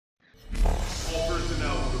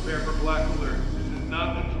Prepare for Black Alert. This is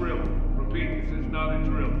not a drill. Repeat, this is not a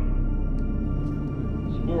drill.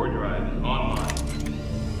 Spore drive is online.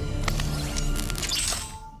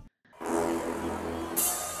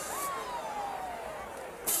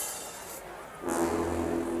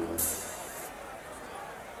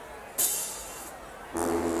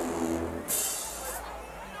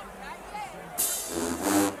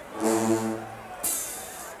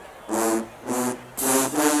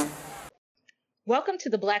 Welcome to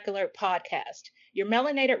the Black Alert Podcast, your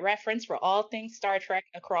melanated reference for all things Star Trek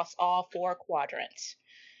across all four quadrants.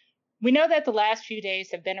 We know that the last few days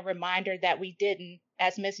have been a reminder that we didn't,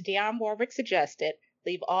 as Ms. Dionne Warwick suggested,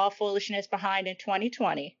 leave all foolishness behind in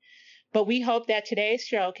 2020, but we hope that today's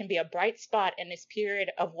show can be a bright spot in this period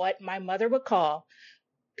of what my mother would call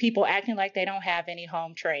people acting like they don't have any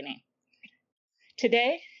home training.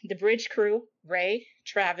 Today, the bridge crew, Ray,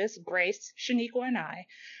 Travis, Grace, Shaniqua, and I,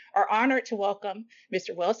 are honored to welcome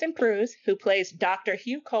Mr. Wilson Cruz, who plays Dr.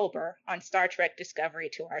 Hugh Culber on Star Trek Discovery,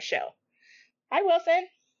 to our show. Hi, Wilson.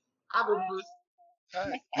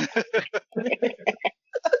 Hi.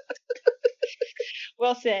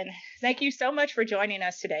 Wilson, thank you so much for joining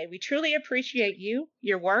us today. We truly appreciate you,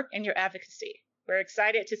 your work, and your advocacy. We're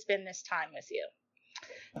excited to spend this time with you.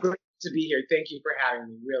 Great to be here. Thank you for having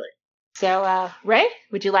me, really. So, Ray,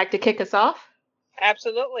 would you like to kick us off?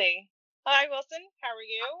 Absolutely. Hi, Wilson. How are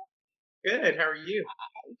you? Good. How are you?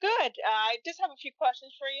 Good. I just have a few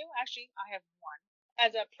questions for you. Actually, I have one.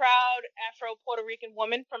 As a proud Afro-Puerto Rican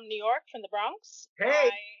woman from New York, from the Bronx.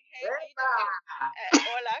 Hey.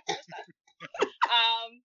 Hola. ¿Cómo estás?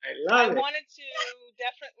 I wanted to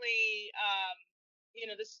definitely,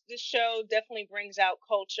 this show definitely brings out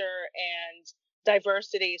culture and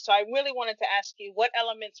diversity. So I really wanted to ask you, what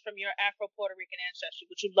elements from your Afro-Puerto Rican ancestry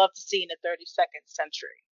would you love to see in the 32nd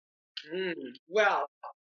century? Well,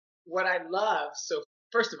 what I love, so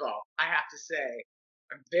first of all, I have to say,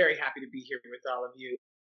 I'm very happy to be here with all of you.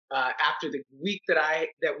 After the week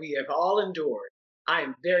that we have all endured, I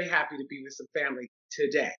am very happy to be with some family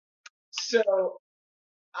today. So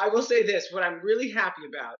I will say this, what I'm really happy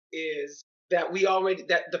about is that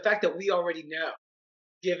the fact that we already know,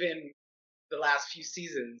 given the last few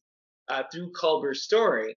seasons, through Culber's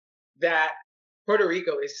story, that Puerto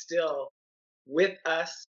Rico is still with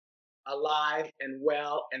us, alive and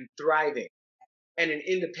well and thriving, and an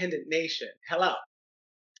independent nation. Hello.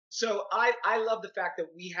 So I love the fact that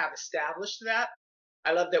we have established that.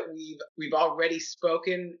 I love that we've already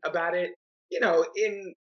spoken about it,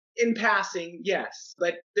 in passing, yes,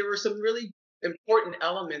 but there were some really important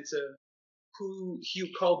elements of who Hugh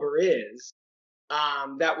Culber is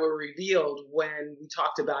that were revealed when we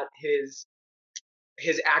talked about his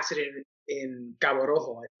accident in Cabo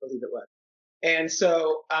Rojo, I believe it was. And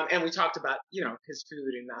so, and we talked about, his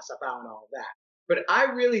food and Nasapao and all of that. But I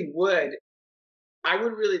would really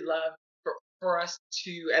love for us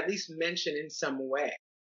to at least mention in some way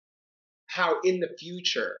how in the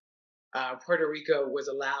future Puerto Rico was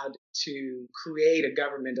allowed to create a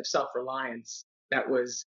government of self-reliance that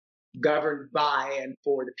was governed by and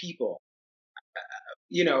for the people.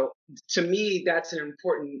 To me, that's an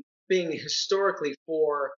important thing historically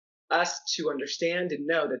for us to understand and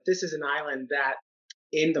know that this is an island that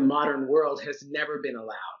in the modern world has never been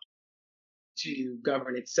allowed to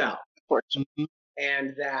govern itself.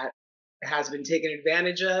 And that has been taken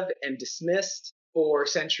advantage of and dismissed for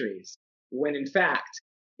centuries, when in fact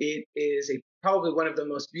it is probably one of the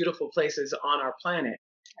most beautiful places on our planet,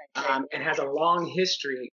 and has a long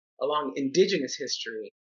indigenous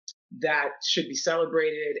history that should be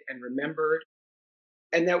celebrated and remembered,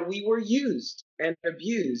 and that we were used and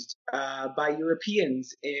abused by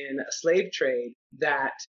Europeans in a slave trade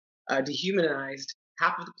that dehumanized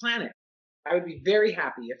half of the planet. I would be very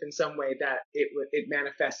happy if in some way that it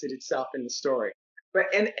manifested itself in the story.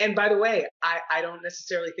 But and by the way, I don't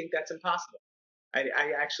necessarily think that's impossible.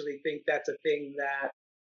 I actually think that's a thing that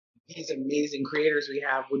these amazing creators we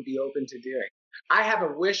have would be open to doing. I have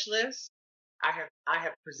a wish list. I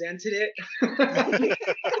have presented it.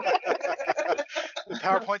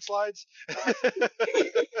 PowerPoint slides.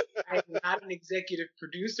 I'm not an executive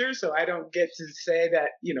producer, so I don't get to say that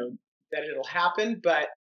that it'll happen. But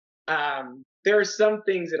there are some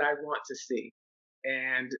things that I want to see,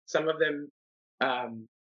 and some of them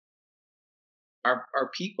are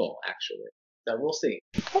people actually. So we'll see.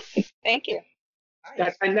 Thank you.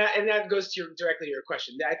 That goes directly to your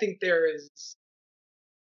question. I think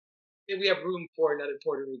we have room for another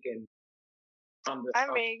Puerto Rican on the.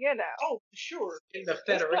 Oh, sure. In the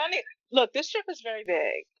Federation. Look, this ship is very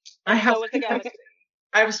big. I have So is the galaxy.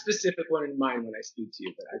 I have a specific one in mind when I speak to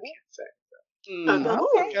you, but I can't say.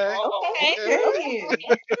 Okay. Okay.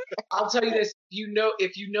 I'll tell you this: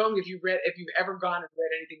 if you've ever gone and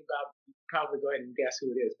read anything about, you can probably go ahead and guess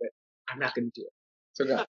who it is. But I'm not going to do it. So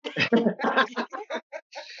go.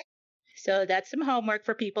 So that's some homework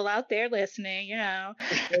for people out there listening,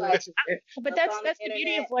 But that's the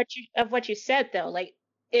beauty of what you said though. Like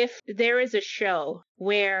if there is a show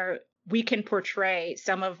where we can portray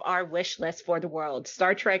some of our wish list for the world,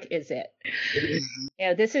 Star Trek is it.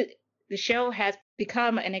 The show has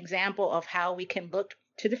become an example of how we can look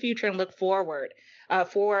to the future and look forward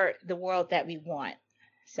for the world that we want.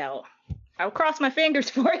 So I'll cross my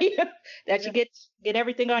fingers for you that you get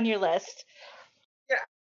everything on your list. Yeah,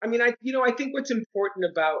 I mean, I think what's important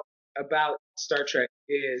about Star Trek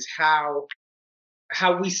is how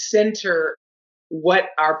we center what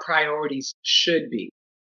our priorities should be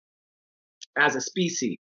as a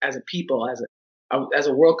species, as a people, as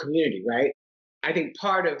a world community, right? I think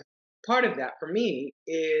part of that for me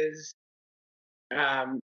is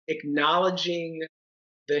acknowledging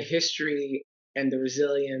the history and the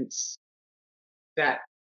resilience that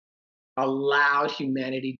allowed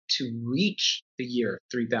humanity to reach the year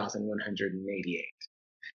 3188.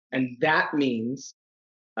 And that means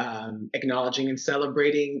acknowledging and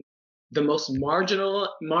celebrating the most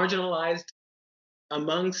marginalized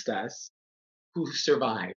amongst us who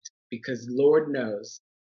survived, because Lord knows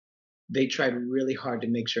they tried really hard to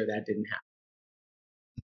make sure that didn't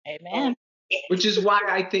happen. Amen. Which is why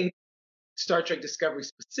I think Star Trek Discovery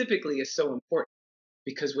specifically is so important,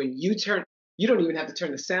 because when you don't even have to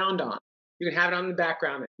turn the sound on. You can have it on in the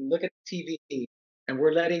background and look at the TV, and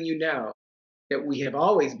we're letting you know that we have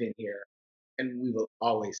always been here and we will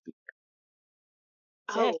always be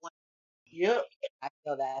here. Oh, yep. I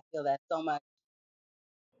feel that so much.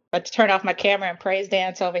 But to turn off my camera and praise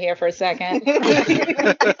dance over here for a second.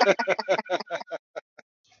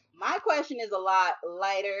 My question is a lot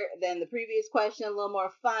lighter than the previous question, a little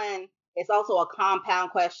more fun. It's also a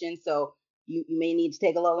compound question, so you may need to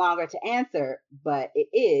take a little longer to answer, but it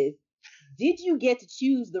is, did you get to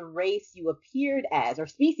choose the race you appeared as or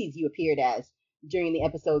species you appeared as during the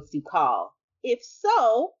episodes to call? If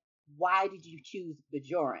so, why did you choose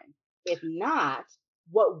Bajoran? If not,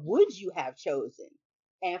 what would you have chosen?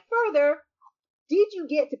 And further, did you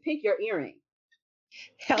get to pick your earring?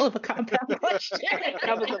 Hell of a compound question.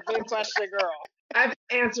 That was a big question, girl. I have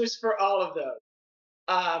answers for all of those.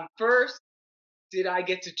 First, did I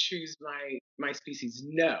get to choose my species?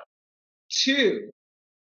 No. 2,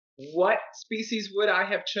 what species would I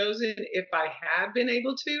have chosen if I had been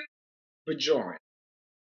able to? Bajoran.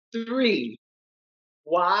 3,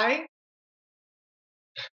 why?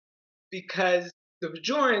 Because the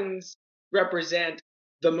Bajorans represent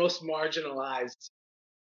the most marginalized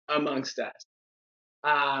amongst us.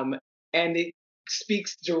 And it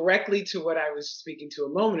speaks directly to what I was speaking to a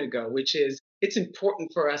moment ago, which is it's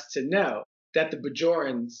important for us to know that the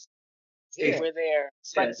Bajorans We're there.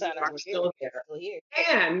 are still there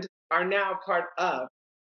and are now part of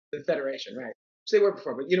the Federation, right? So they were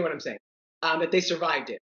before, but you know what I'm saying? That they survived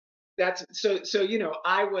it. That's so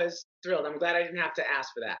I was thrilled. I'm glad I didn't have to ask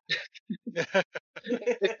for that.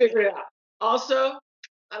 They figured it out. Also,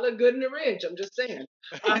 I look good in the ridge. I'm just saying.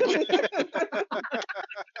 I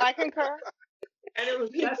concur. And it was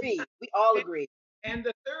we all agree. And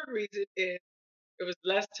the third reason is it was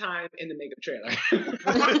less time in the makeup trailer.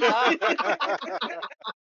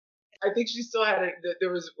 I think she still had it.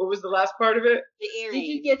 There was, what was the last part of it? The earring. Did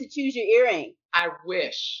you get to choose your earring? I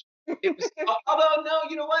wish. It was, although no,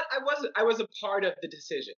 you know what? I was a part of the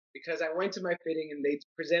decision because I went to my fitting and they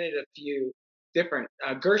presented a few different.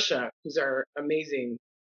 Gersha, who's our amazing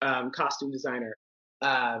costume designer,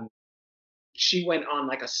 she went on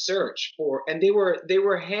like a search for, and they were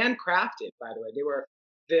handcrafted, by the way.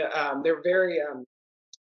 They're very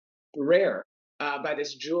rare by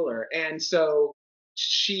this jeweler, and so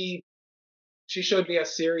she showed me a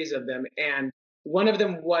series of them, and one of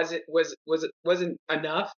them wasn't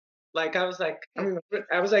enough. Like I was like,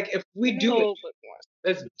 if we do it,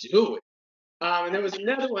 let's do it. And there was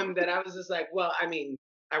another one that I was just like, well, I mean,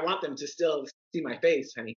 I want them to still see my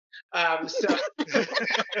face, honey.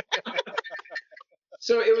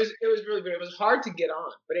 So it was really good. It was hard to get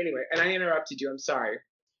on, but anyway. And I interrupted you. I'm sorry.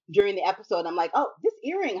 During the episode, I'm like, oh, this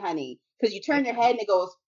earring, honey, because you turn your head and it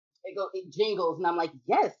jingles, and I'm like,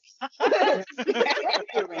 yes.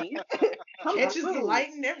 Earring. Catches the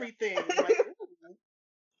light and everything.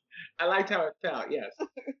 I liked how it felt. Yes.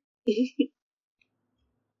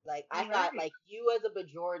 Like I thought, like you as a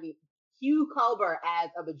Bajoran, Hugh Culber as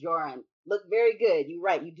a Bajoran looked very good. You're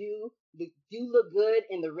right. You do look good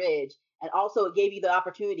in the ridge, and also it gave you the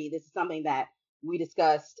opportunity. This is something that we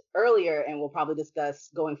discussed earlier, and we'll probably discuss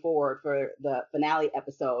going forward for the finale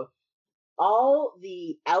episode, all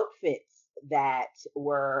the outfits that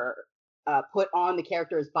were put on the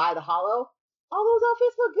characters by the Hollow, all those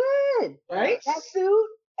outfits look good. Right? That suit,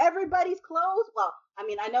 everybody's clothes. Well, I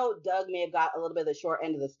mean, I know Doug may have got a little bit of the short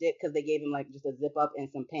end of the stick because they gave him like just a zip up and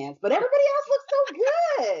some pants, but everybody else looks so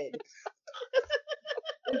good.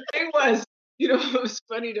 The thing was, you know, what was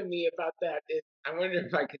funny to me about that is, I wonder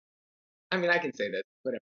if I could, I mean, I can say this,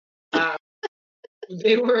 whatever.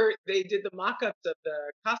 They did the mock-ups of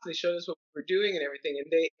the costume. They showed us what we were doing and everything,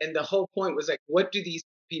 and the whole point was like, what do these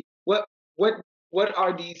people, what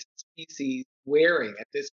are these species wearing at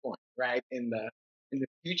this point, right, in the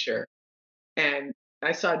future? And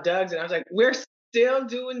I saw Doug's, and I was like, we're still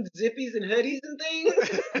doing zippies and hoodies and things.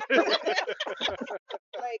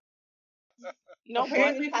 Like, No,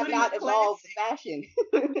 apparently have not evolved fashion.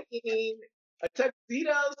 A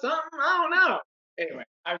tuxedo, something, I don't know. Anyway,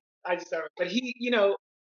 I just thought, but he, you know,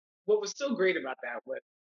 what was so great about that was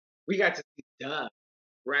we got to see Doug,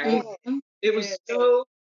 right? Mm-hmm. It was so,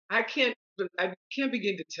 I can't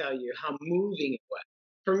begin to tell you how moving it was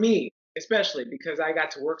for me, especially because I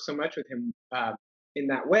got to work so much with him in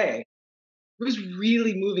that way. It was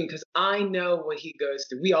really moving because I know what he goes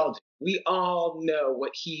through. We all do. We all know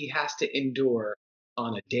what he has to endure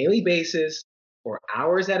on a daily basis for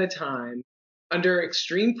hours at a time under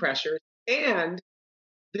extreme pressure, and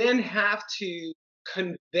then have to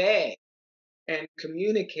convey and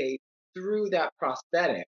communicate through that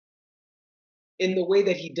prosthetic in the way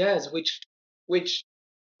that he does, which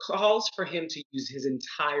calls for him to use his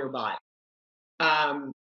entire body.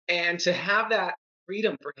 And to have that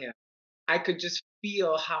freedom for him, I could just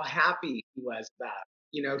feel how happy he was about it.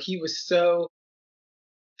 You know, he was so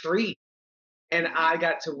free, and I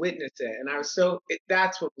got to witness it. And I was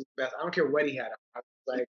that's what was the best. I don't care what he had on. I was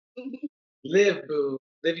like, live, boo.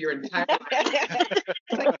 Live your entire life.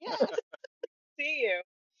 Like, yes. See you.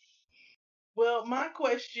 Well, my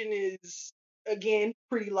question is, again,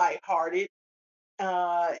 pretty lighthearted.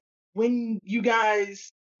 When you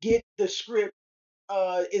guys get the script,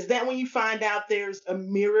 is that when you find out there's a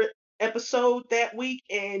mirror episode that week?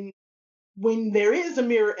 And when there is a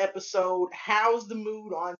mirror episode, how's the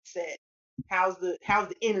mood on set? How's the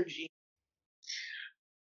energy?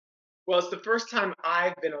 Well, it's the first time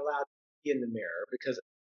I've been allowed to be in the mirror because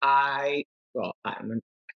I'm going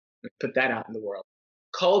to put that out in the world.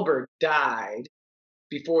 Culber died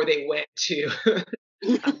before they went to the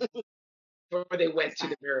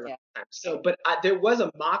mirror last time. So, but there was a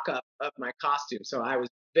mock-up of my costume, so I was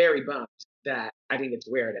very bummed that I didn't get to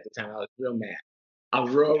wear it at the time. I was real mad. I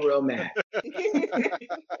was real mad.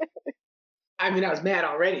 I mean, I was mad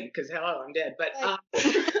already because hello, I'm dead. But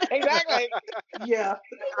Exactly. Yeah.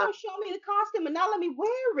 You're gonna show me the costume and not let me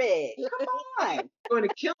wear it. Come on. You're going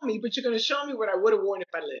to kill me, but you're going to show me what I would have worn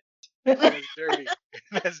if I lived. That's dirty.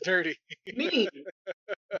 That's dirty. Mean.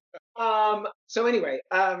 So anyway,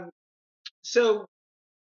 so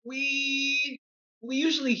we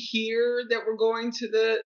usually hear that we're going to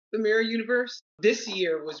the mirror universe. This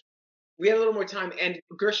year we had a little more time, and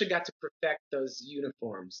Gersha got to perfect those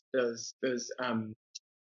uniforms, those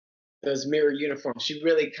mirror uniforms. She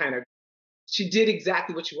really she did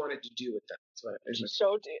exactly what she wanted to do with them. That's what She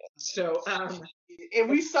so did. So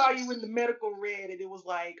And we saw you in the medical red, and it was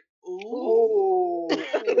like, Ooh. I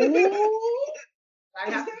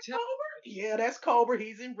have to tell. Yeah, that's Cobra.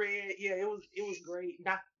 He's in red. Yeah, it was great.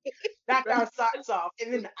 Knocked our socks off,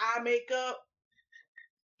 and then the eye makeup.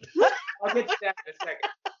 I'll get to that in a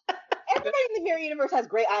second. Everybody in the Mirror Universe has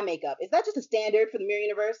great eye makeup. Is that just a standard for the Mirror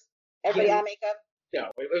Universe? Everybody eye makeup?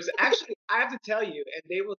 No, it was actually, I have to tell you, and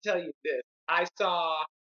they will tell you this. I saw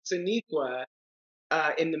Sonequa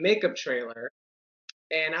in the makeup trailer,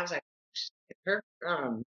 and I was like, her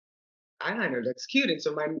eyeliner looks cute. And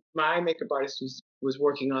so my makeup artist was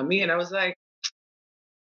working on me, and I was like,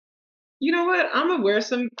 you know what? I'm gonna wear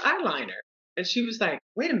some eyeliner. And she was like,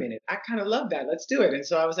 wait a minute, I kind of love that. Let's do it. And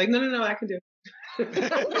so I was like, no, I can do it.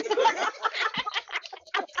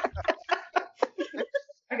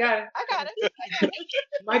 I got it.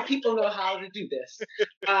 My people know how to do this.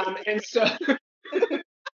 And so,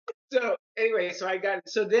 anyway,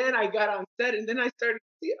 so then I got on set, and then I started to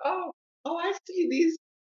see, oh, I see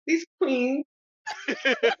these queens.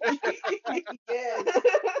 Yes.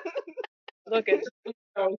 Look at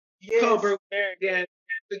Yes. Cobra again,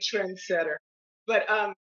 the trendsetter. But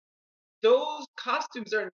those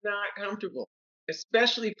costumes are not comfortable,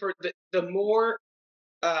 especially for the more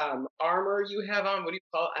armor you have on. What do you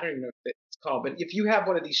call it? I don't even know what it's called. But if you have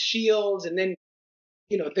one of these shields, and then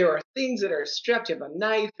there are things that are strapped. You have a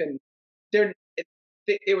knife, and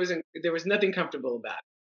there was nothing comfortable about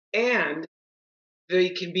it. And they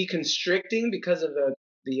can be constricting because of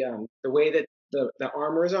the way that the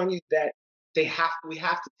armor is on you, that we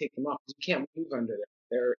have to take them off. You can't move under them.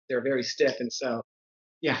 They're very stiff, and so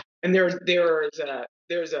yeah. And there's a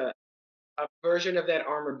version of that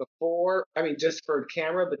armor before, I mean, just for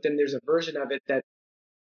camera, but then there's a version of it that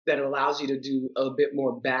allows you to do a bit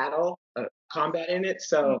more combat in it.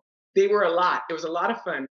 So they were a lot. It was a lot of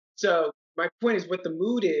fun. So my point is, what the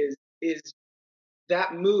mood is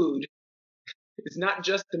that mood is not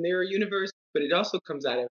just the mirror universe, but it also comes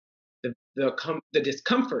out of the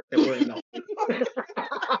discomfort that we're in.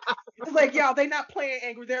 It's like, y'all, they not playing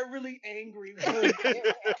angry. They're really angry. You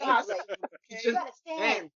gotta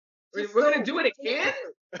stand. We're gonna do it again?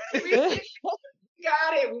 We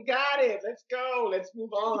got it. Let's go. Let's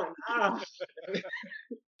move on.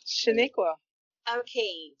 Shaniqua.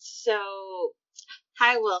 Okay, so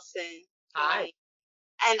hi Wilson. Hi.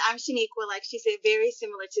 And I'm Shaniqua, like she said, very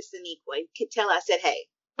similar to Shaniqua. You could tell I said hey.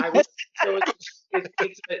 So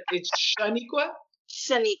it's Shaniqua?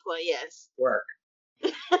 Shaniqua, yes. Work.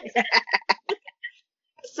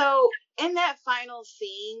 So in that final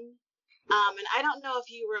scene, and I don't know if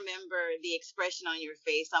you remember the expression on your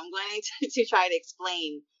face, so I'm going to try to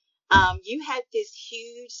explain. You had this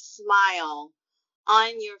huge smile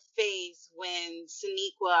on your face when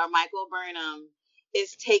Shaniqua or Michael Burnham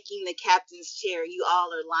is taking the captain's chair. You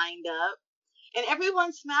all are lined up and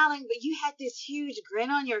everyone's smiling, but you had this huge grin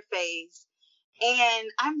on your face. And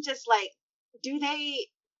I'm just like,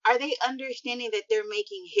 are they understanding that they're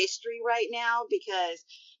making history right now? Because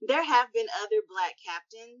there have been other Black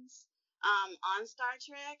captains on Star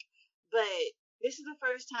Trek, but this is the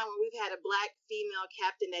first time where we've had a Black female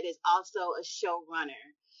captain that is also a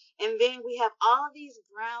showrunner. And then we have all of these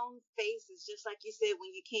brown faces, just like you said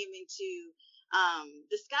when you came into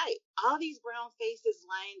the Skype. All these brown faces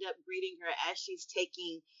lined up greeting her as she's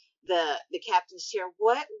taking the captain's chair.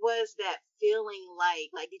 What was that feeling like?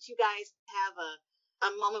 Like, did you guys have a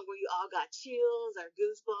moment where you all got chills or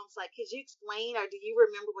goosebumps? Like, could you explain, or do you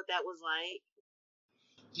remember what that was like?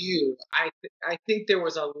 I think there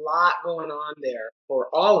was a lot going on there for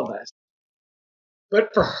all of us,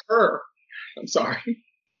 but for her, I'm sorry.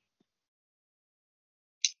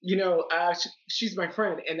 You know, she's my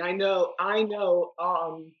friend, and I know all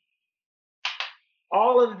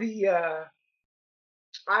of the.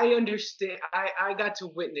 I understand. I got to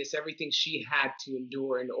witness everything she had to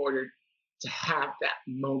endure in order to have that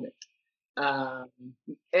moment,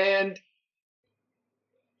 and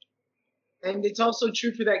it's also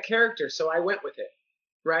true for that character. So I went with it,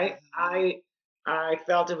 right? I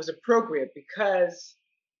felt it was appropriate because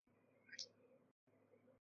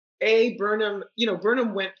Burnham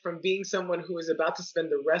went from being someone who was about to spend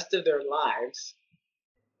the rest of their lives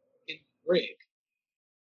in Brig,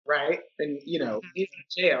 right? And, in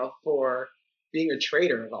jail for being a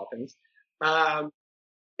traitor of all things.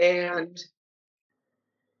 And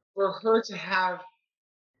for her to have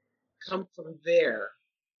come from there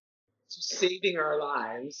to saving our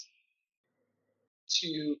lives,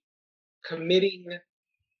 to committing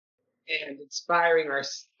and inspiring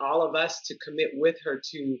all of us to commit with her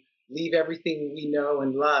to leave everything we know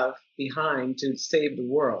and love behind to save the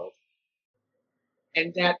world.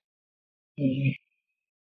 And that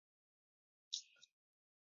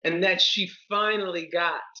she finally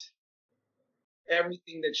got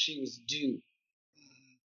everything that she was due.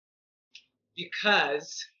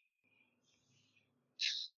 Because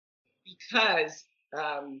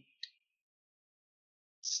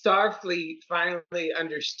Starfleet finally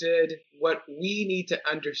understood what we need to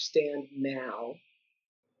understand now,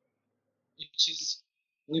 which is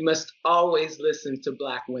we must always listen to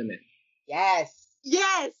Black women. Yes.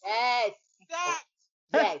 Yes. Yes. That.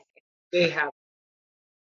 Yes.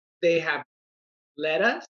 They have led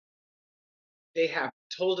us. They have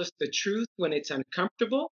told us the truth when it's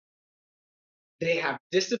uncomfortable. They have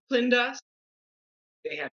disciplined us.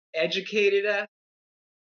 They have educated us.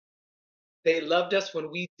 They loved us when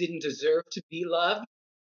we didn't deserve to be loved.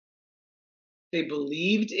 They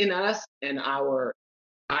believed in us and our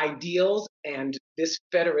ideals and this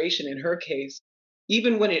Federation, in her case,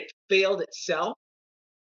 even when it failed itself.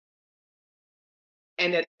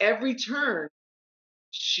 And at every turn,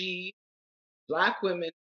 Black women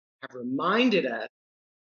have reminded us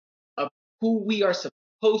of who we are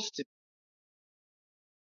supposed to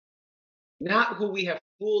be, not who we have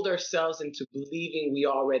fooled ourselves into believing we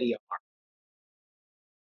already are.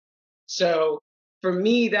 So for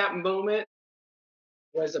me, that moment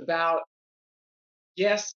was about,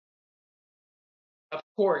 yes, of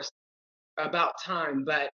course, about time,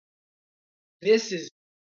 but this is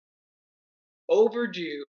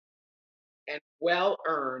overdue and well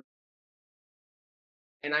earned,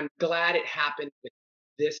 and I'm glad it happened with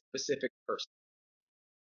this specific person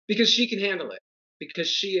because she can handle it, because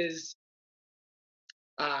she is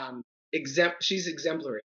she's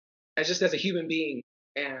exemplary as a human being,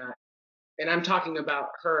 and I'm talking about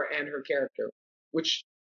her and her character, which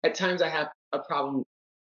at times I have a problem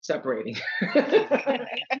separating.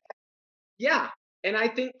 Yeah, and I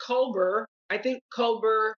think Culber,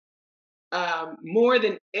 more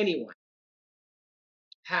than anyone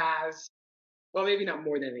has, well, maybe not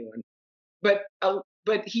more than anyone, but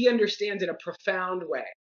he understands in a profound way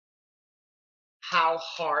how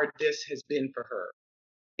hard this has been for her.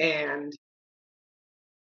 And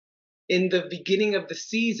in the beginning of the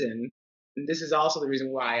season, and this is also the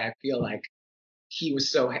reason why I feel like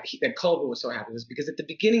that Culber was so happy, was because at the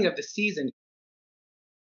beginning of the season,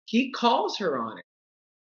 he calls her on it,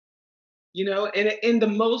 and in the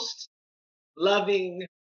most loving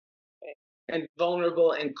and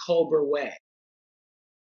vulnerable and Culber way.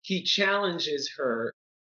 He challenges her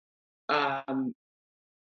to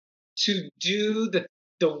do the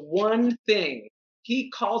one thing.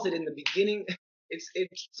 He calls it in the beginning. It's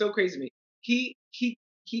so crazy to me. He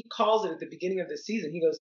calls it at the beginning of the season. He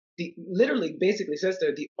goes, literally basically says to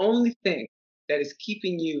her, the only thing that is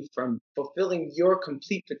keeping you from fulfilling your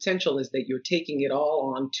complete potential is that you're taking it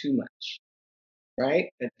all on too much,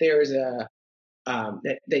 right? That there's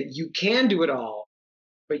that you can do it all,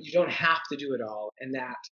 but you don't have to do it all, and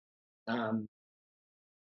that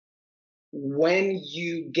when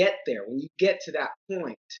you get there, when you get to that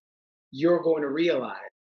point, you're going to realize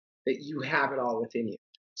that you have it all within you.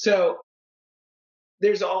 So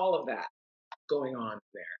there's all of that going on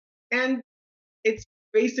there. And it's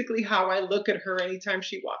basically how I look at her anytime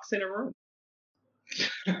she walks in a room.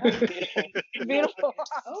 Beautiful.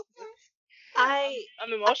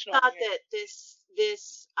 I'm emotional. I thought that this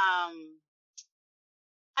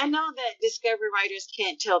I know that Discovery writers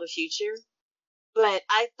can't tell the future, but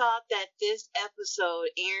I thought that this episode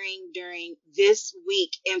airing during this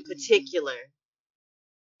week in particular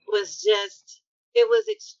was just, it was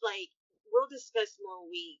like, we'll discuss more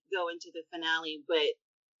when we go into the finale, but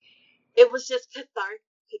it was just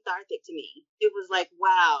cathartic to me. It was like,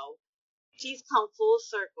 wow, she's come full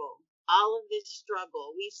circle. All of this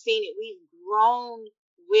struggle, we've seen it. We've grown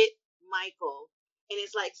with Michael. And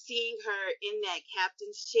it's like seeing her in that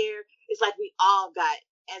captain's chair. It's like we all got,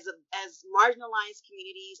 as marginalized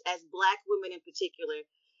communities, as Black women in particular,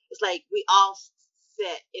 it's like we all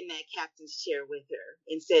sat in that captain's chair with her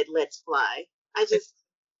and said, let's fly.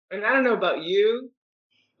 And I don't know about you,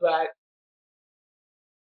 but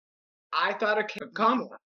I thought of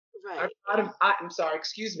Kamala. Right. I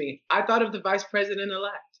thought of the vice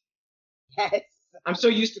president-elect. Yes. I'm so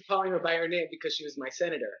used to calling her by her name because she was my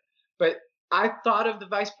senator. But I thought of the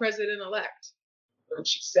vice president-elect when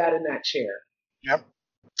she sat in that chair. Yep.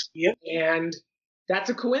 And that's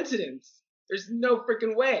a coincidence. There's no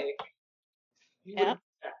freaking way. Yeah.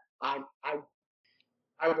 I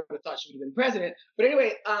would have thought she would have been president. But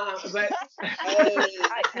anyway, Listen, I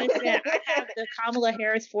have the Kamala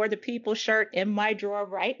Harris for the People shirt in my drawer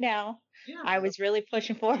right now. Yeah. I was really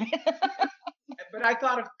pushing for it. But I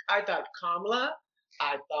thought Kamala.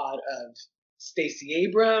 I thought of Stacey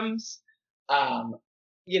Abrams. I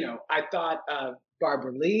thought of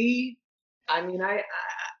Barbara Lee. I mean,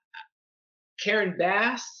 Karen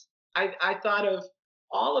Bass. I thought of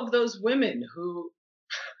all of those women who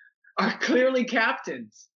are clearly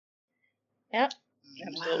captains. Yep.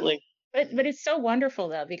 Absolutely. But it's so wonderful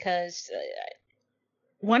though, because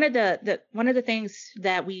one of the things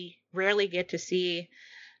that we rarely get to see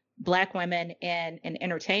Black women in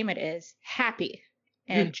entertainment is happy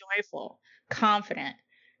and joyful, confident,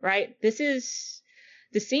 right? The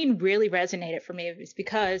scene really resonated for me. It's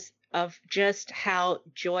because of just how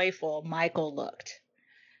joyful Michael looked.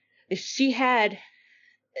 She had,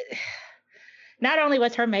 not only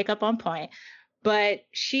was her makeup on point, but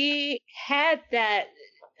she had that,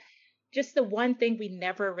 just the one thing we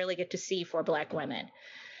never really get to see for Black women.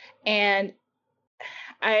 And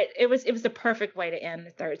it was the perfect way to end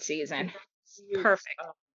the third season. Perfect.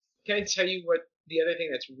 Can I tell you what the other thing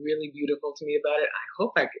that's really beautiful to me about it?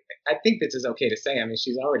 I think this is okay to say. I mean,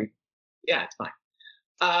 she's already, yeah, it's fine.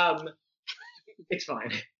 It's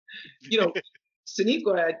fine.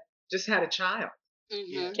 Sonequa just had a child.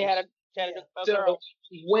 Mm-hmm. She had a So girl.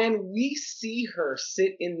 when we see her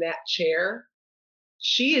sit in that chair,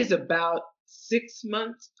 she is about 6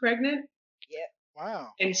 months pregnant.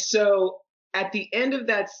 Wow. And so at the end of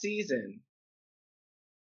that season,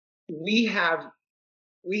 we have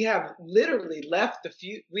literally left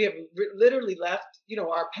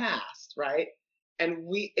our past, right? and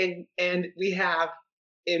we have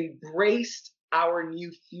embraced our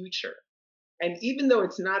new future. And even though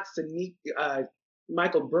it's not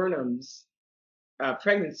Michael Burnham's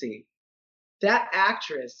pregnancy, that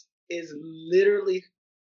actress is literally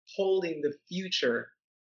holding the future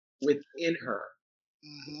within her.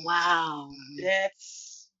 Mm-hmm. Wow.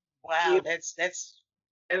 That's wow. That's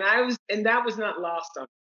and that was not lost on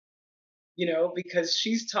me, because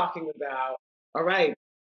she's talking about, all right,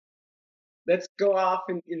 let's go off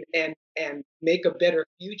and make a better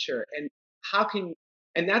future. And how can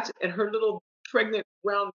and her little pregnant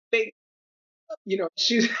round face,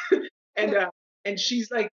 she's and she's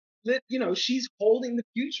like, she's holding the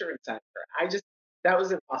future inside her. That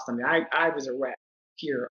wasn't lost on me. I was a wreck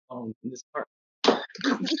here in this part.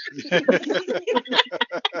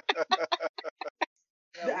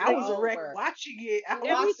 I was a wreck watching it. It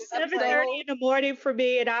was 7:30 in the morning for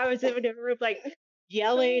me, and I was in the room like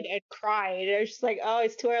yelling and crying. And I was just like, oh,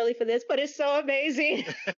 it's too early for this, but it's so amazing.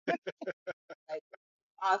 Like,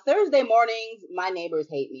 on Thursday mornings, my neighbors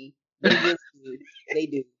hate me. They just do. They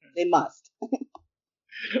do. They must.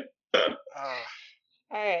 All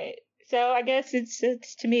right. So I guess it's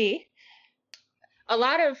to me. A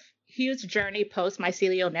lot of Hugh's journey post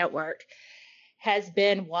Mycelial Network has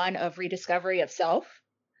been one of rediscovery of self.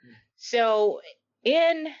 So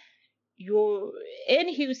in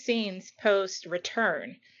Hugh's scenes post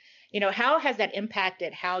return, how has that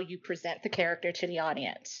impacted how you present the character to the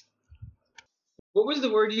audience? What was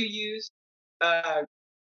the word you used?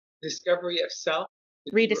 Discovery of self?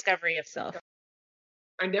 Rediscovery of self.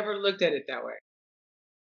 I never looked at it that way.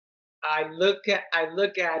 I look at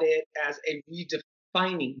it as a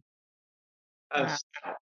redefining of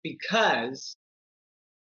self, because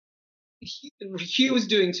Hugh has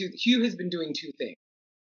been doing two things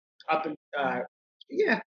up and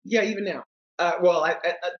even now.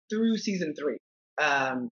 Through season 3,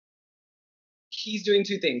 he's doing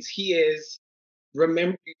two things. He is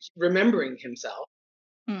remembering himself,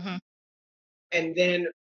 mm-hmm. and then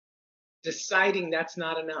deciding that's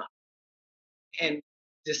not enough, and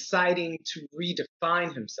deciding to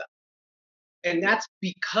redefine himself. And that's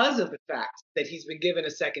because of the fact that he's been given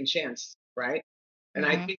a second chance, right? And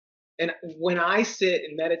mm-hmm. I think, and when I sit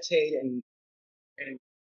and meditate and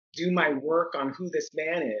do my work on who this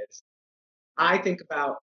man is, I think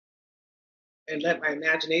about and let my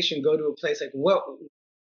imagination go to a place like,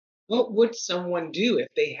 what would someone do if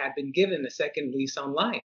they had been given a second lease on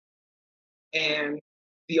life? And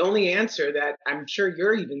the only answer that I'm sure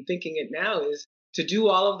you're even thinking it now is to do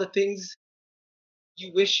all of the things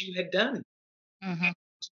you wish you had done. Mm-hmm.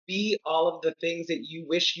 To be all of the things that you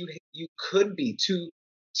wish you could be, to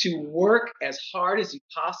work as hard as you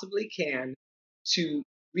possibly can to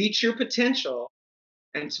reach your potential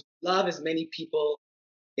and to love as many people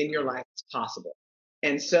in your life as possible.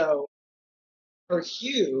 And so for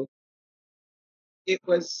Hugh, it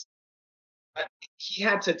was he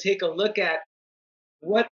had to take a look at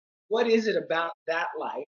what is it about that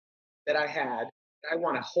life that I had that I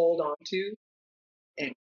want to hold on to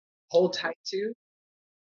and hold tight to.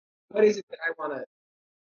 What is it that I want to,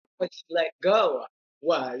 what he let go of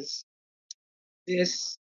was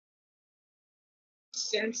this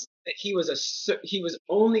sense that he was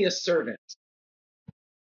only a servant.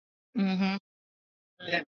 Mm-hmm.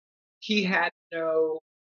 That he had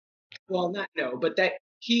but that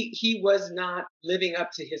he was not living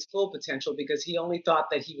up to his full potential because he only thought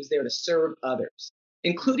that he was there to serve others,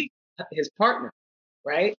 including his partner,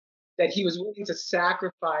 right? That he was willing to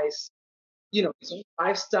sacrifice, his own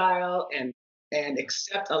lifestyle and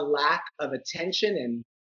accept a lack of attention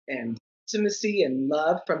and intimacy and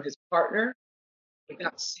love from his partner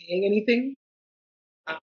without saying anything.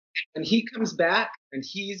 When he comes back and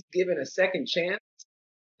he's given a second chance,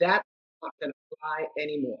 that's not going to fly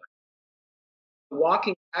anymore.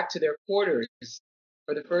 Walking back to their quarters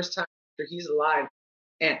for the first time after he's alive,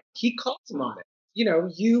 and he calls him on it.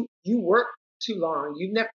 You work too long.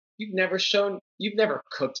 You've never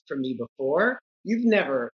cooked for me before. You've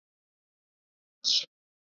never shown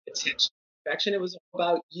attention, affection. It was all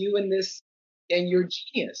about you and your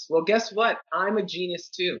genius. Well, guess what? I'm a genius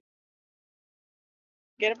too.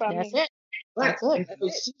 Get about That's me. it. Right. That's it.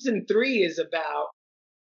 And so season 3 is about,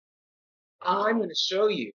 I'm going to show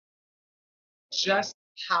you just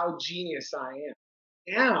how genius I am.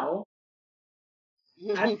 Now,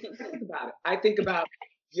 I think about it. I think about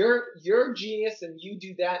you're genius and you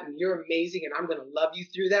do that and you're amazing and I'm going to love you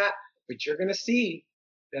through that. But you're going to see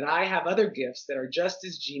that I have other gifts that are just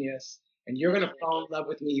as genius and you're going to fall in love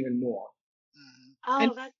with me even more. Oh,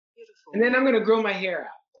 that's beautiful. And then I'm going to grow my hair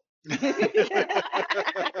out.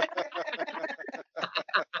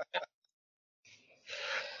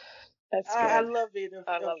 That's I good. love it.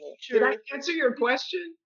 I love it. Did I answer your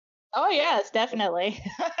question? Oh yes, definitely.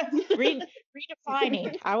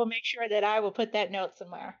 Redefining. I will make sure that I will put that note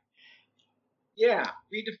somewhere. Yeah,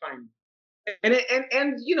 redefine. And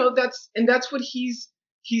that's what he's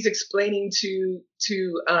explaining to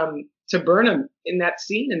Burnham in that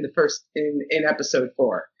scene in the first in episode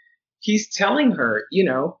 4. He's telling her,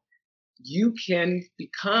 you can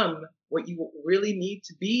become what you really need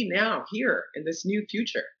to be now here in this new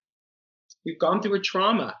future. You've gone through a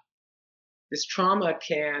trauma. This trauma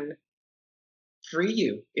can free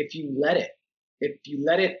you if you let it. If you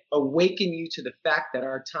let it awaken you to the fact that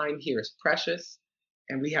our time here is precious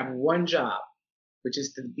and we have one job, which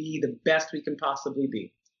is to be the best we can possibly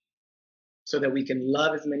be so that we can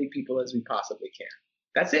love as many people as we possibly can.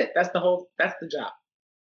 That's it. That's the job.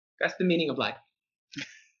 That's the meaning of life.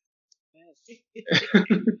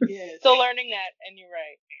 Yes. Still learning that, and you're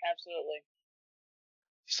right. Absolutely.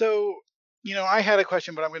 So, I had a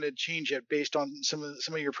question, but I'm going to change it based on some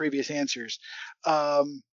of your previous answers. I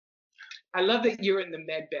love that you're in the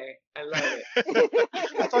med bay. I love it.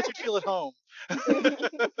 I thought you'd feel at home.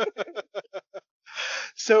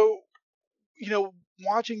 So,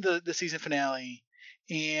 watching the season finale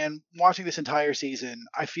and watching this entire season,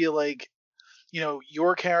 I feel like,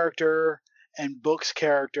 your character and Book's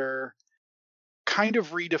character kind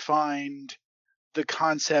of redefined the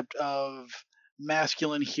concept of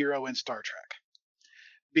masculine hero in Star Trek.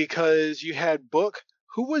 Because you had Book,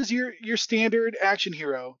 who was your standard action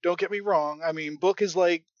hero. Don't get me wrong. I mean, Book is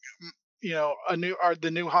like, the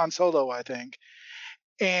new Han Solo, I think.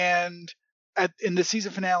 And in the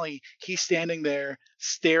season finale, he's standing there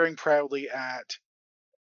staring proudly at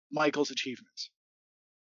Michael's achievements.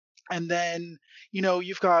 And then,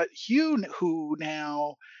 you've got Hugh, who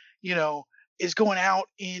now, is going out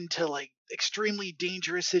into like extremely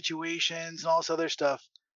dangerous situations and all this other stuff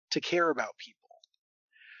to care about people.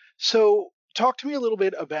 So talk to me a little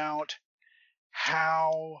bit about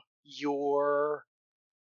how you're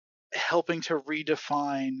helping to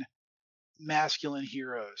redefine masculine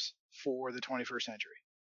heroes for the 21st century.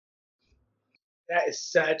 That is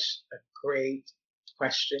such a great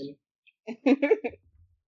question.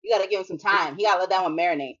 You got to give him some time. He got to let that one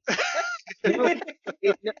marinate.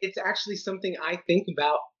 It's actually something I think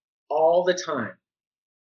about all the time.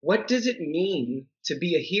 What does it mean to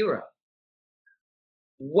be a hero?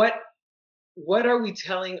 What are we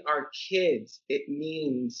telling our kids it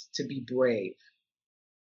means to be brave?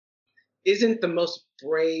 Isn't the most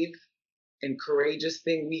brave and courageous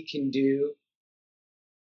thing we can do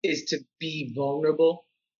is to be vulnerable?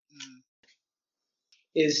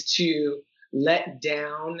 Is to let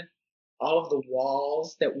down all of the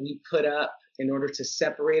walls that we put up in order to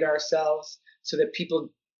separate ourselves so that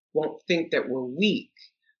people won't think that we're weak.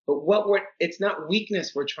 But it's not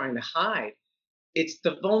weakness we're trying to hide. It's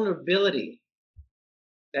the vulnerability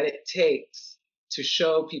that it takes to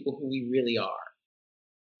show people who we really are.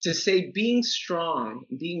 To say being strong,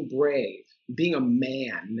 being brave, being a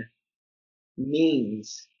man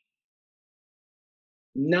means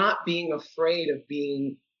not being afraid of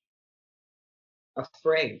being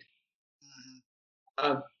afraid,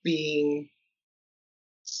 of being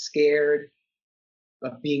scared,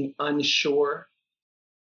 of being unsure.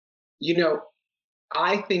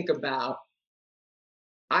 I think about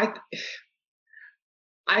all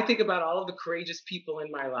of the courageous people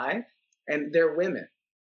in my life, and they're women.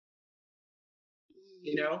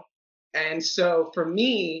 And so for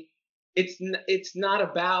me, it's not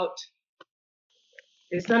about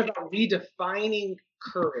redefining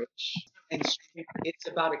courage and strength. It's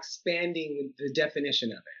about expanding the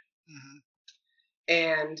definition of it.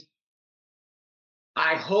 And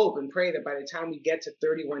I hope and pray that by the time we get to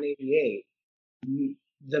 3188,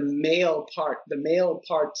 the male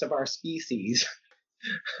parts of our species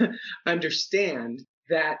understand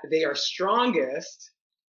that they are strongest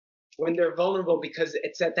when they're vulnerable, because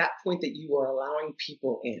it's at that point that you are allowing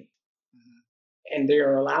people in, and they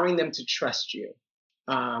are allowing them to trust you,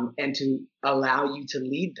 and to allow you to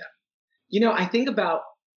lead them. I think about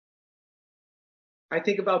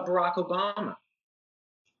Barack Obama,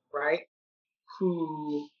 right?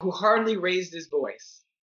 Who hardly raised his voice,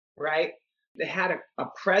 right? They had a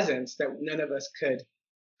presence that none of us could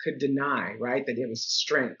deny, right? That it was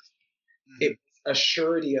strength. It was a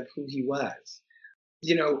surety of who he was.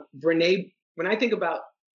 Brene, when I think about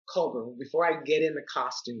Culber, before I get in the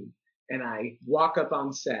costume and I walk up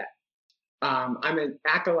on set, I'm an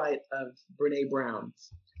acolyte of Brene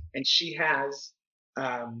Brown's, and she has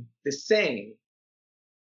this saying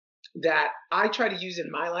that I try to use in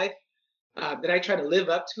my life, that I try to live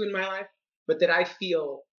up to in my life, but that I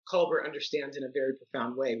feel Culber understands in a very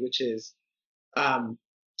profound way, which is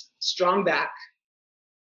strong back,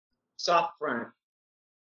 soft front,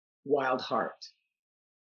 wild heart,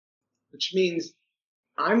 which means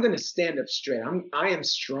I'm going to stand up straight. I am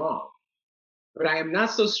strong, but I am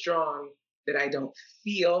not so strong that I don't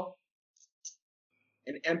feel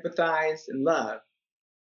and empathize and love.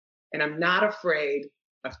 And I'm not afraid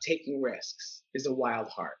of taking risks, is a wild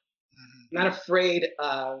heart. I'm not afraid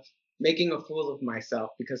of making a fool of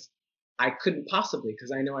myself because I couldn't possibly,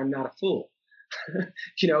 because I know I'm not a fool. I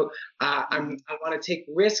want to take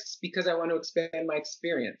risks because I want to expand my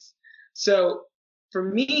experience. So for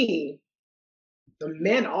me, the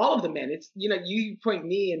men, all of the men, it's, you point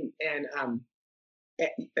me and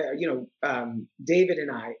David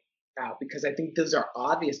and I out because I think those are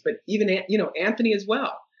obvious, but even, Anthony as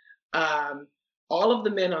well. All of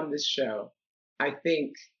the men on this show, I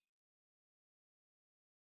think,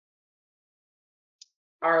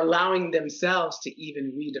 are allowing themselves to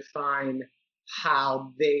even redefine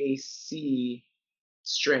how they see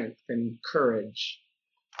strength and courage.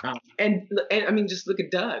 And I mean, just look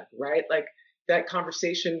at Doug, right? Like that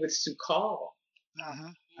conversation with Sukal.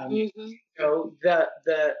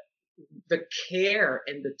 The care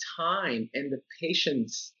and the time and the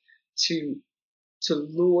patience to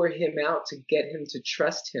lure him out, to get him to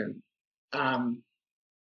trust him. When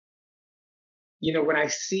I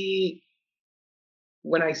see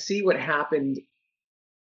what happened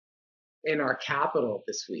in our capital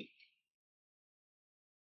this week,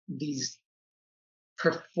 these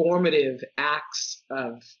performative acts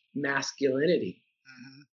of masculinity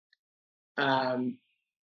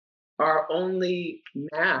are only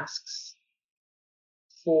masks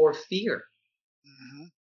for fear.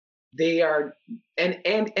 They are, and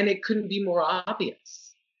it couldn't be more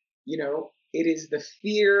obvious. It is the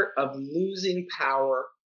fear of losing power,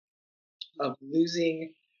 of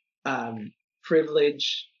losing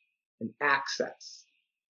privilege and access.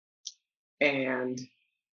 And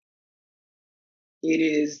it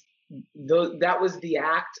is that was the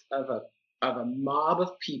act of a mob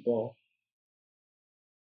of people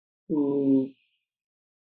who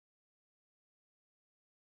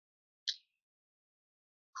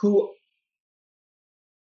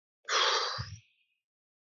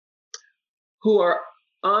are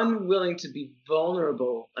unwilling to be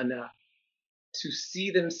vulnerable enough to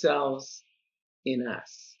see themselves in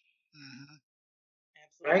us.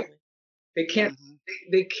 Right? They can't.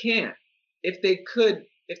 They can't. If they could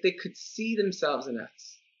see themselves in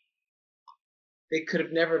us, they could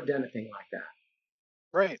have never done a thing like that.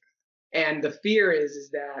 Right. And the fear is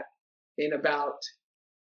that in about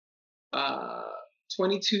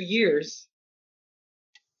 22 years,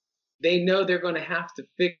 they know they're going to have to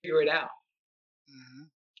figure it out.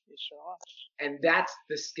 And that's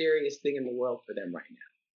the scariest thing in the world for them right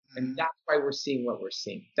now. And that's why we're seeing what we're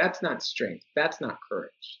seeing. That's not strength. That's not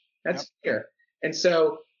courage. That's fear. And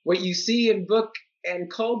so what you see in Book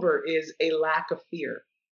and Culber is a lack of fear,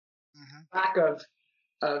 lack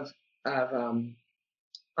of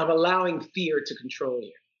allowing fear to control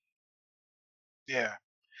you. Yeah.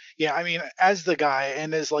 I mean, as the guy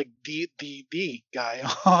and as like the guy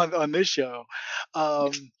on this show,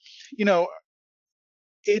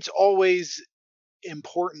 it's always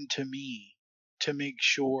important to me to make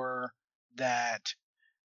sure that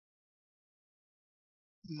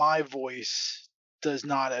my voice does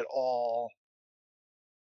not at all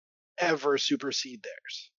ever supersede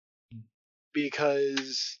theirs,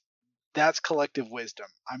 because that's collective wisdom.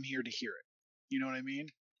 I'm here to hear it. You know what I mean?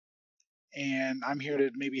 And I'm here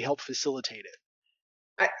to maybe help facilitate it.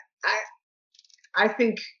 I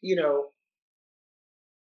think,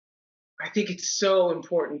 I think it's so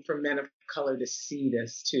important for men of color to see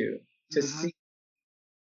this too, to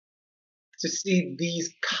see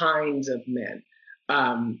these kinds of men.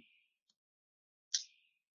 Oh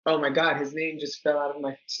my God, his name just fell out of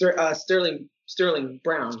my Sterling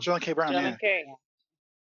Brown. Sterling K. Brown. Sterling K.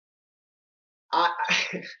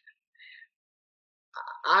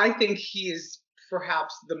 I think he is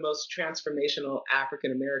perhaps the most transformational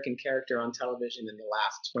African American character on television in the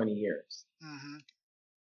last 20 years.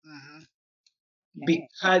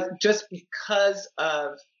 Because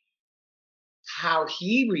of how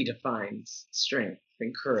he redefines strength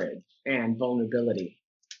and courage and vulnerability.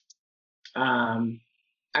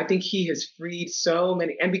 I think he has freed so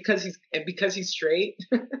many, and because he's straight,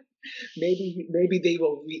 maybe they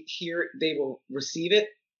will receive it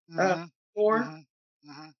more.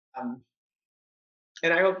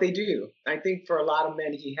 And I hope they do. I think for a lot of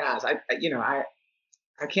men he has. I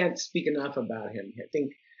can't speak enough about him. I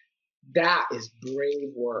think that is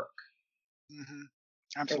brave work.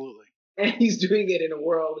 Absolutely. and he's doing it in a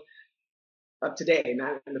world of today,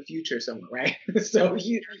 not in the future somewhere, right? So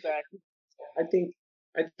Exactly. I think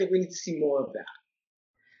we need to see more of that.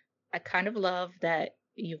 I kind of love that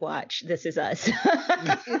you watch This Is Us.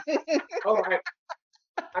 Oh,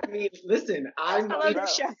 I mean, listen, I love the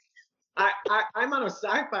show. I'm on a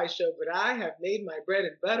sci-fi show, but I have made my bread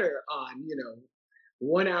and butter on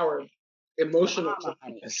 1 hour emotional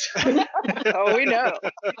dramas. Oh, we know.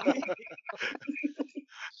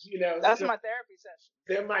 That's so my therapy session.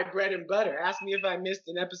 they're my bread and butter. Ask me if I missed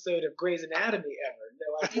an episode of Grey's Anatomy ever. No,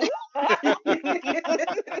 I didn't.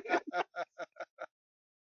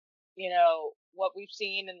 What we've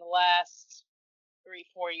seen in the last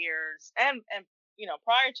 3-4 years, and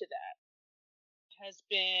prior to that, has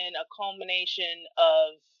been a culmination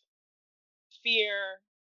of fear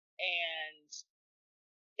and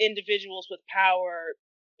individuals with power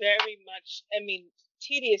very much,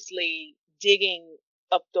 tediously digging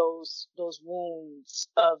up those wounds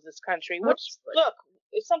of this country, which, look,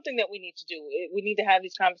 it's something that we need to do. We need to have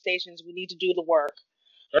these conversations. We need to do the work.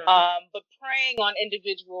 But preying on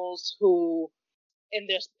individuals who in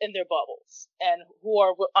their bubbles and who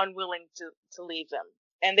are unwilling to leave them,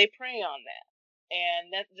 and they prey on that.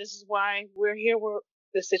 And this is why we're here with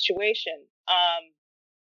the situation.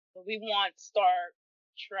 We want Star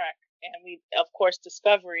Trek and we, of course,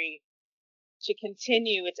 Discovery to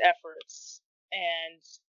continue its efforts and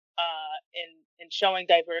in showing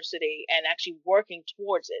diversity and actually working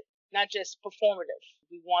towards it, not just performative.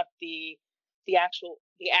 We want the action,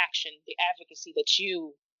 the advocacy that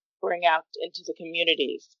you bring out into the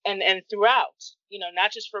communities and throughout,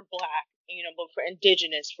 not just for Black, but for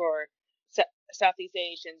Indigenous, for Southeast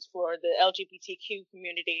Asians, for the LGBTQ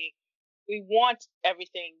community. We want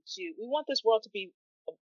we want this world to be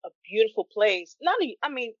a beautiful place.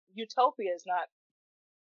 Utopia is not,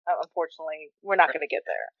 unfortunately, we're not going to get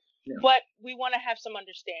there. Yeah. But we want to have some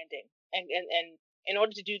understanding. And in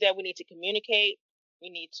order to do that, we need to communicate. We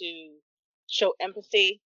need to show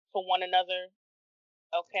empathy for one another.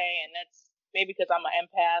 Okay. And that's maybe because I'm an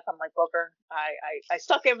empath. I'm like Booker. I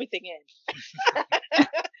suck everything in.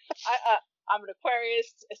 I'm an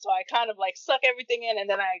Aquarius. So I kind of like suck everything in and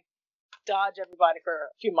then I dodge everybody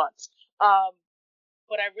for a few months.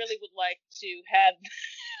 But I really would like to have,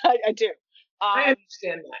 I do. I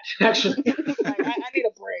understand that, actually. I need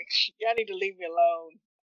a break. Y'all need to leave me alone.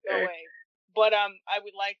 No way. But I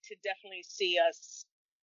would like to definitely see us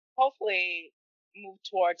hopefully move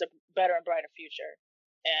towards a better and brighter future.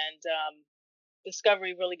 And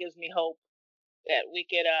Discovery really gives me hope that we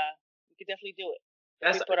could definitely do it.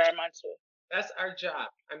 We put our minds to it. That's our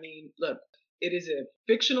job. I mean, look, it is a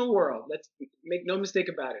fictional world. Let's make no mistake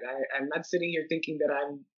about it. I'm not sitting here thinking that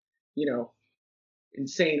I'm,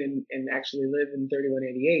 insane and actually live in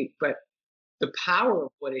 3188. But the power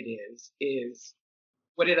of what it is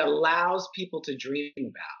what it allows people to dream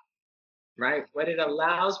about, right? What it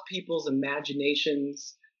allows people's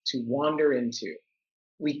imaginations to wander into.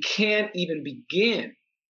 We can't even begin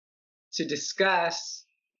to discuss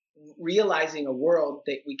realizing a world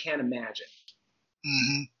that we can't imagine.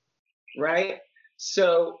 Mm-hmm. Right?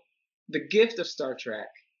 So the gift of Star Trek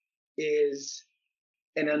is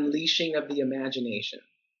an unleashing of the imagination.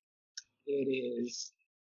 It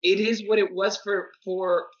is what it was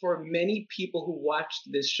for many people who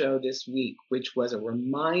watched this show this week, which was a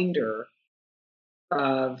reminder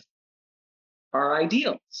of our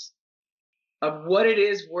ideals, of what it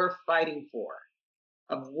is we're fighting for,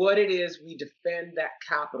 of what it is we defend that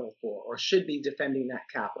capital for, or should be defending that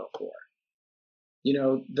capital for.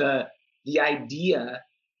 The idea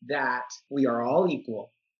that we are all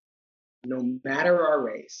equal, no matter our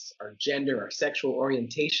race, our gender, our sexual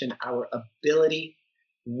orientation, our ability,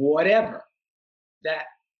 whatever, that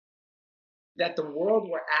the world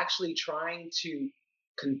we're actually trying to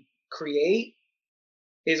create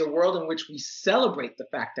is a world in which we celebrate the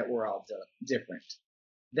fact that we're all different.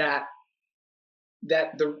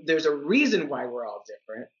 There's a reason why we're all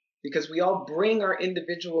different, because we all bring our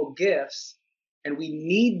individual gifts and we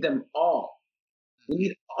need them all. We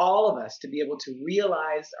need all of us to be able to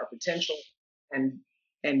realize our potential and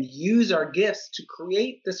use our gifts to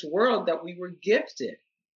create this world that we were gifted.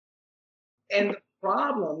 And the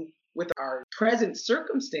problem with our present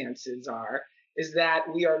circumstances is that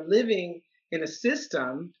we are living in a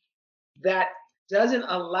system that doesn't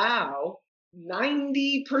allow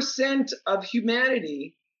 90% of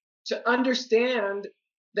humanity to understand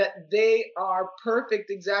that they are perfect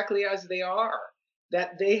exactly as they are,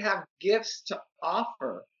 that they have gifts to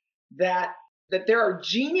offer, that there are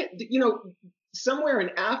genius, somewhere in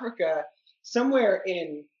Africa, somewhere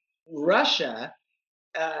in Russia,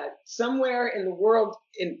 somewhere in the world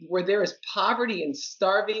where there is poverty and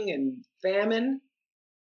starving and famine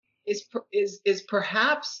is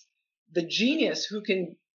perhaps the genius who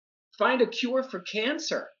can find a cure for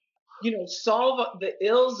cancer, solve the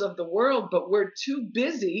ills of the world, but we're too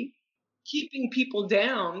busy keeping people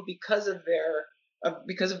down because of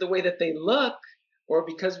the way that they look, or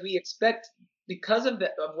because we expect, because of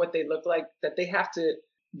what they look like, that they have to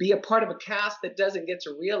be a part of a cast that doesn't get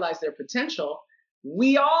to realize their potential.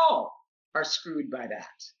 We all are screwed by that.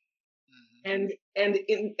 And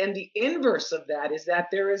the inverse of that is that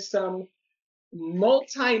there is some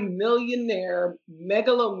multi-millionaire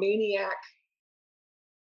megalomaniac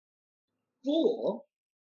fool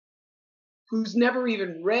who's never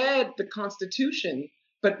even read the Constitution,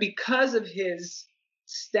 but because of his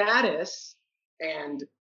status and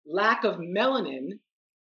lack of melanin,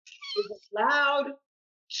 is allowed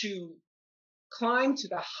to climb to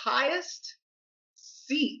the highest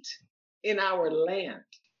seat in our land.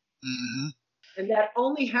 Mm-hmm. And that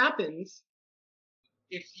only happens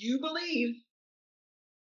if you believe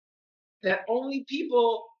that only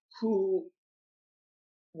people who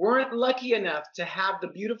weren't lucky enough to have the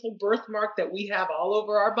beautiful birthmark that we have all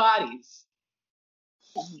over our bodies,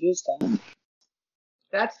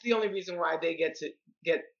 that's the only reason why they get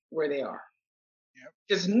where they are.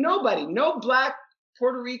 Because nobody, no Black,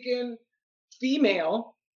 Puerto Rican,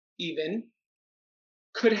 female even,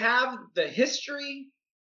 could have the history,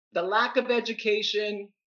 the lack of education,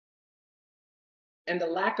 and the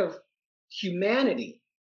lack of humanity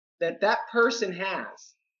that person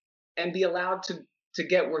has, and be allowed to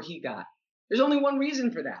get where he got. There's only one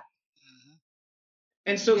reason for that. Mm-hmm.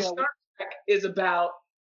 And so Star Trek is about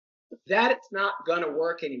that. It's not going to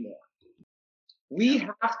work anymore. We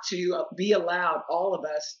have to be allowed, all of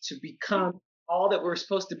us, to become all that we're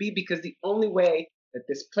supposed to be, because the only way that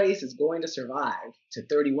this place is going to survive to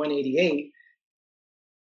 3188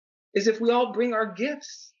 is if we all bring our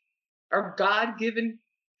gifts, our God-given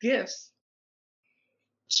gifts,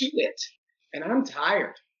 to it. And I'm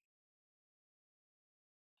tired.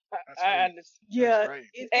 I understand. Yeah. Right.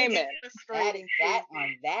 Amen. Adding that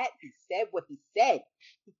on that, he said what he said.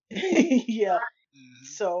 Yeah. Mm-hmm.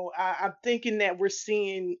 So I'm thinking that we're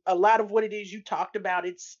seeing a lot of what it is you talked about.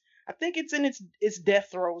 I think it's in its death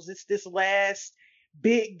throes. It's this last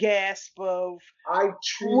big gasp of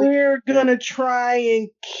we're gonna try and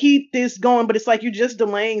keep this going, but it's like you're just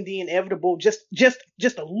delaying the inevitable just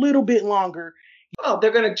a little bit longer. Oh,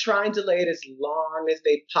 they're gonna try and delay it as long as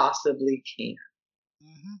they possibly can.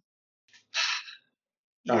 Mm-hmm.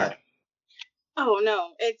 All right. Oh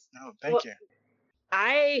no, Thank you.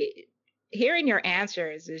 Hearing your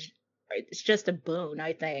answers it's just a boon,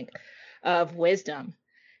 I think, of wisdom.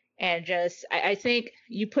 And just, I think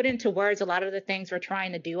you put into words a lot of the things we're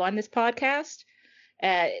trying to do on this podcast,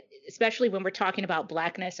 especially when we're talking about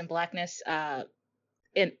Blackness and Blackness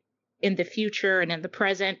in the future and in the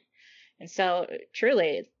present. And so,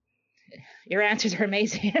 truly, your answers are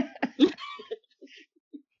amazing.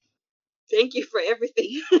 Thank you for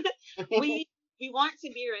everything. we want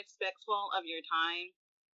to be respectful of your time.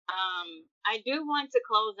 I do want to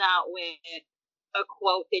close out with a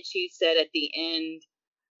quote that you said at the end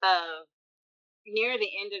of near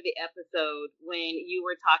the end of the episode when you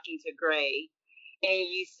were talking to Gray, and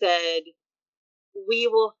you said, "We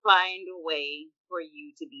will find a way for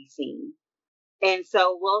you to be seen." And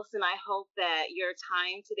so, Wilson, I hope that your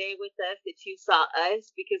time today with us, that you saw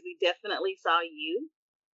us, because we definitely saw you.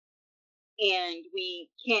 And we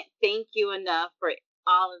can't thank you enough for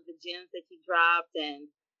all of the gems that you dropped, and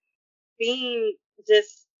being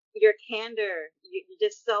just your candor. You're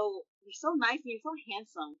so nice, and you're so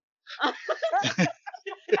handsome.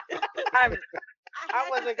 I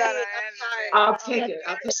wasn't gonna answer. I'll take it.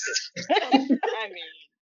 I mean,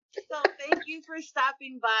 so thank you for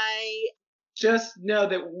stopping by. Just know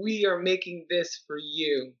that we are making this for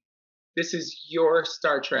you. This is your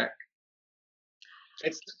Star Trek.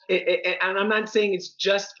 And I'm not saying it's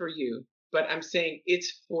just for you, but I'm saying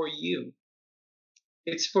it's for you.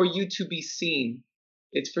 It's for you to be seen.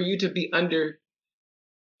 It's for you to be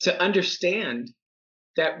to understand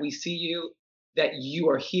that we see you, that you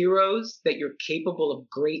are heroes, that you're capable of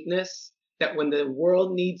greatness, that when the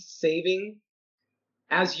world needs saving,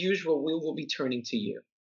 as usual, we will be turning to you.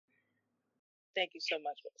 thank you so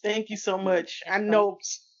much. Thank you so much. I know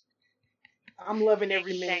I'm loving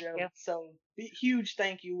every minute of it. So huge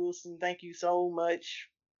thank you, Wilson. Thank you so much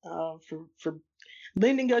for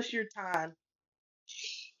lending us your time.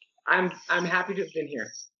 I'm happy to have been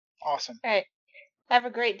here. Awesome. All right. Have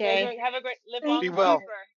a great day. Have a great live long Be well.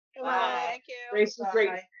 prosper. Bye. Thank you. Grace is great.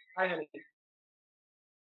 Bye. Bye, honey.